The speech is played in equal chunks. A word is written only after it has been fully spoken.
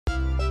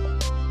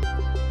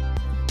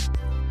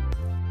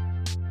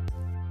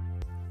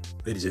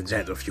Ladies and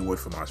gents, a few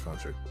words from our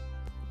sponsor.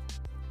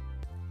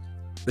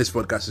 This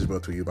podcast is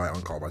brought to you by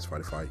Encore by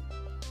Spotify.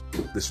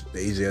 This is the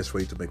easiest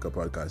way to make a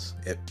podcast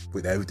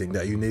with everything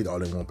that you need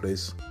all in one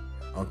place.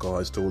 Encore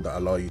has tools that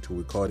allow you to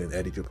record and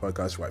edit your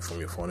podcast right from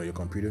your phone or your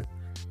computer.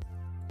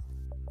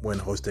 When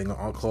hosting on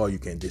Encore, you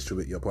can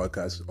distribute your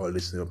podcast or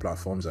listen to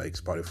platforms like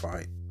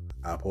Spotify,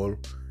 Apple,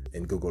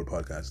 and Google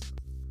Podcasts.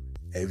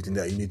 Everything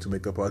that you need to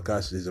make a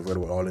podcast is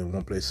available all in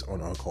one place on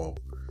Encore.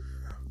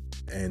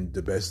 And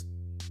the best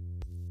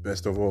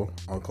of all,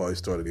 Encore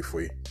is totally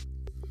free.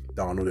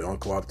 Download the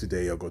Encore app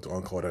today or go to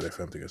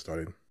encore.fm to get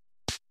started.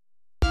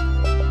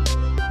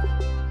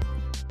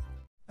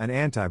 An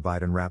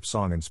anti-Biden rap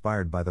song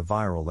inspired by the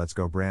viral Let's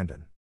Go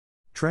Brandon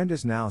trend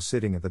is now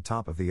sitting at the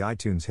top of the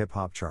iTunes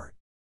hip-hop chart.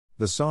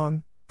 The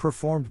song,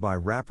 performed by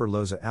rapper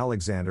Loza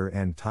Alexander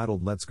and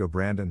titled Let's Go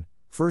Brandon,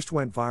 first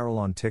went viral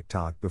on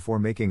TikTok before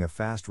making a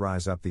fast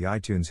rise up the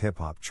iTunes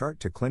hip-hop chart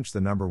to clinch the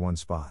 #1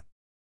 spot.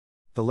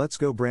 The Let's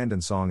Go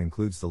Brandon song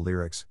includes the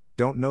lyrics,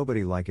 "Don't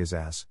nobody like his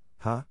ass,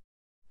 huh?"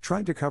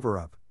 Tried to cover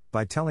up,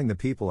 by telling the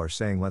people are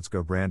saying let's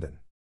go Brandon.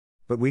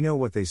 But we know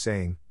what they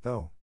saying,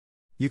 though.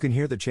 You can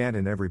hear the chant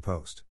in every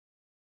post.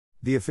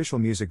 The official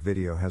music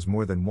video has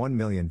more than 1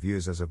 million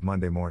views as of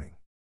Monday morning.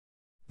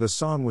 The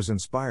song was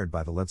inspired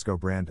by the Let's Go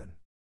Brandon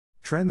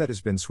trend that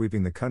has been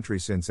sweeping the country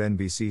since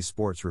NBC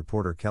Sports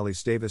reporter Kelly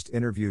Stavist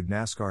interviewed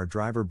NASCAR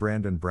driver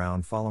Brandon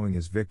Brown following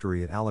his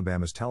victory at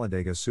Alabama's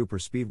Talladega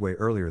Superspeedway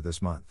earlier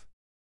this month.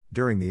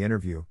 During the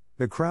interview,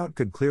 the crowd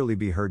could clearly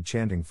be heard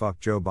chanting "Fuck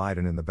Joe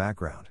Biden" in the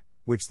background,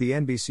 which the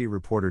NBC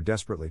reporter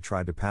desperately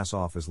tried to pass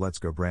off as "Let's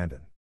Go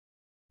Brandon."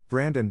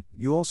 "Brandon,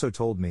 you also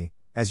told me,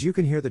 as you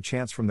can hear the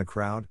chants from the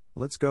crowd,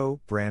 'Let's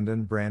go,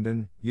 Brandon,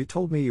 Brandon,' you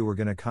told me you were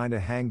gonna kinda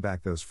hang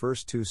back those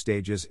first 2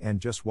 stages and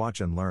just watch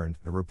and learn,"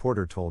 the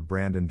reporter told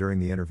Brandon during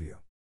the interview.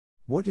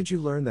 "What did you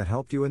learn that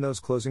helped you in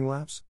those closing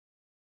laps?"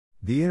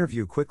 The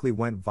interview quickly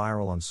went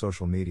viral on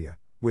social media,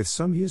 with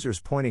some users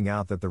pointing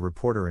out that the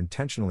reporter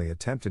intentionally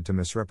attempted to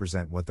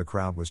misrepresent what the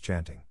crowd was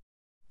chanting.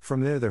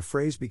 From there, the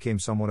phrase became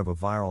somewhat of a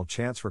viral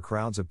chant for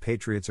crowds of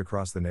patriots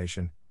across the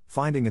nation,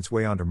 finding its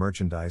way onto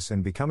merchandise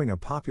and becoming a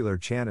popular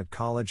chant at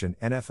college and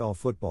NFL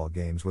football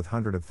games, with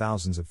hundreds of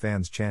thousands of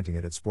fans chanting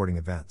it at sporting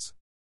events.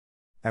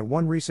 At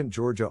one recent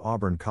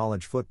Georgia-Auburn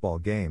college football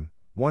game,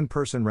 one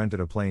person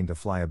rented a plane to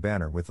fly a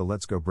banner with the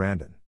 "Let's Go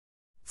Brandon"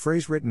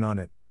 phrase written on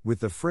it,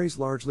 with the phrase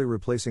largely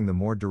replacing the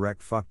more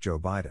direct "Fuck Joe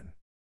Biden"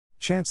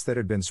 chants that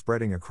had been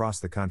spreading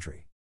across the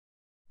country.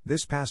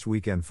 This past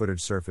weekend,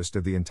 footage surfaced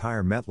of the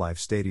entire MetLife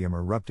Stadium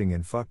erupting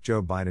in "Fuck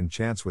Joe Biden"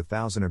 chants, with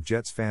thousands of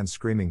Jets fans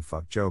screaming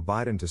 "Fuck Joe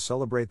Biden" to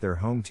celebrate their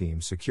home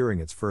team securing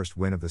its first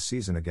win of the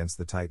season against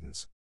the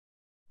Titans.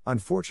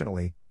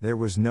 Unfortunately, there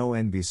was no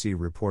NBC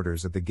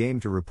reporters at the game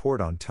to report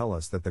on. Tell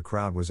us that the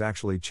crowd was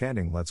actually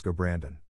chanting "Let's Go Brandon."